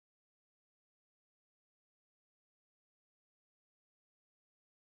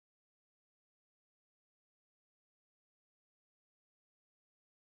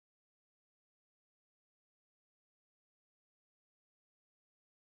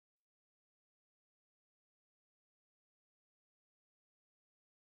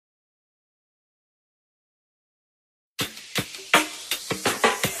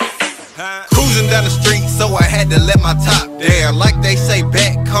Cruising down the street, so I had to let my top down. Like they say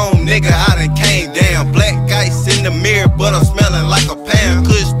back home, nigga, I done came down. Black ice in the mirror, but I'm smelling like a pound.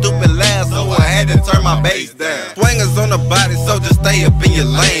 Good stupid laugh, so I had to turn my bass down. Swingers on the body, so just stay up in your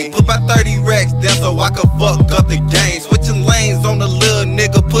lane. Put about 30 racks down so I could fuck up the game. Switching lanes on the little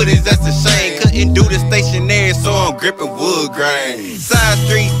nigga, put his ass to shame. Couldn't do the stationary, so I'm gripping wood grain. Side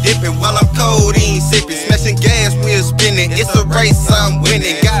street dipping while I'm codeine sipping. Smashing gas wheels spinning, it's a race, I'm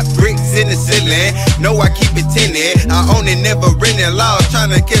winning. Got bricks in the ceiling, know I keep it tinted. I own it, never renting. Law trying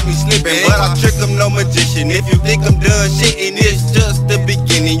to catch me slipping, but I trick them, no magician. If you think I'm done shitting, it's just the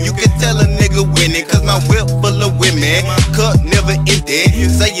beginning. You can tell a nigga winning, cause my whip full of women. Cup never empty.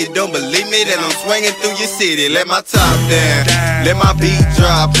 Say you don't believe me, then I'm swinging through your city. Let my top down, let my beat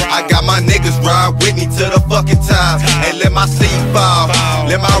drop. I got my niggas ride with me to the fucking top. And let my seat fall,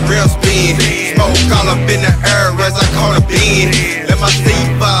 let my rim spin. Smoke all up in the air as I call a bean. Let my seat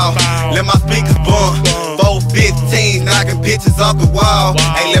fall, let my speakers bump. 415 knocking pictures off the wall.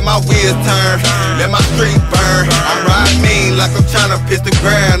 Hey, let my wheels turn, let my street burn. I'm riding mean like I'm trying to piss the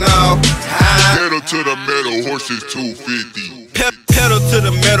ground off. Pedal to the metal, horses 250. Pedal to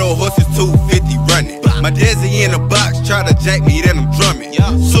the metal, horses 250 running. My Desi in a box, try to jack me, then I'm drumming.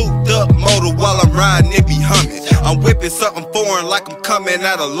 Souped up motor while I'm riding, it be humming. I'm whipping something foreign like I'm coming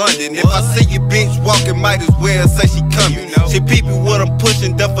out of London. If I see your bitch walking, might as well say she coming. She peeping what I'm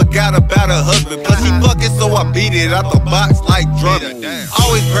pushing, done forgot about her husband. Plus she fucking, so I beat it out the box like drumming.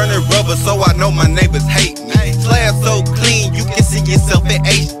 Always burning rubber, so I know my neighbors hate me. Slab so clean, you can see yourself in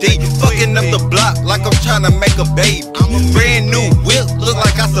HD. Fucking up the block like I'm trying to make a baby. Brand new whip, look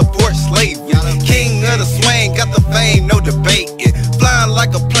like I support slavery. King of the swing, got the fame, no debating. Flying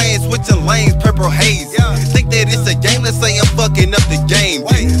like a plane, switching lanes, purple haze. Think that it's a game, let's say I'm fucking up the game.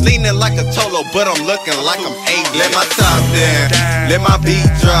 Leaning like a cholo, but I'm looking like I'm 8. Let my top down, let my beat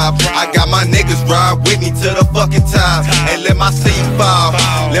drop. I got my niggas ride with me to the fucking top. And let my seat fall,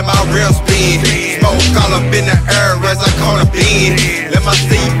 let my rim spin. Smoke all up in the air as I call a bean. Let my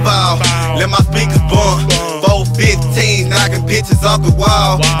seat fall, let my speakers bump. 415 knocking pictures off the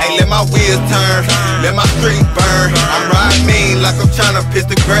wall. Hey, let my wheels turn, let my street burn. I'm riding mean like I'm trying to piss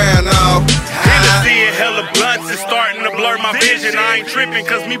the ground off. Seeing hella blunts is starting to blur my vision. I ain't tripping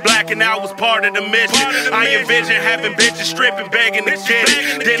cause me blacking out was part of the mission. I envision having bitches stripping, begging to get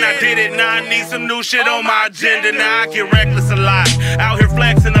it. Then I did it, now I need some new shit on my agenda. Now I get reckless a lot, out here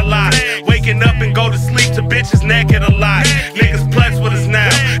flexing a lot. Waking up and go to sleep to bitches naked a lot. Niggas plex with us now,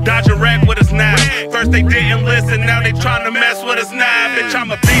 dodge a wreck with us now. First they didn't listen, now they trying to mess with us now. Bitch, I'm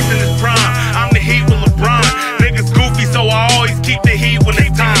a beast in this prime, I'm the heat with LeBron. Niggas goofy, so I always keep the heat when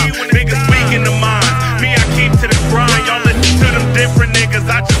it's time. Niggas weak in the mind, me I keep to the grind. Y'all listen to them different niggas,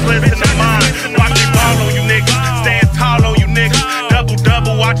 I just listen to mine. Watch me ball on you niggas, stand tall on you niggas.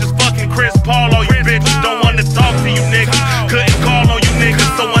 Double, watch us fucking Chris Paul on you bitches. Don't wanna talk to you niggas, couldn't call on you niggas.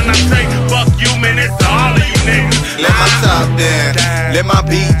 So when I say fuck you, man, it's to all of you niggas. Let my top down, let my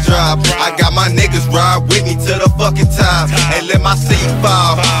beat drop. I got my niggas ride with me to the fucking top. And let my seat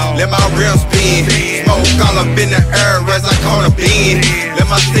fall, let my rim spin. Smoke all up in the air as I call a bean. Let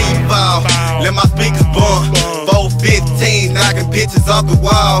my seat fall, let my speakers bump. 415 knocking pictures off the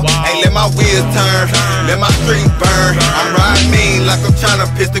wall. Hey, let my wheels turn, let my street burn. I'm riding mean like I'm trying to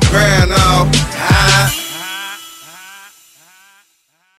piss the ground off.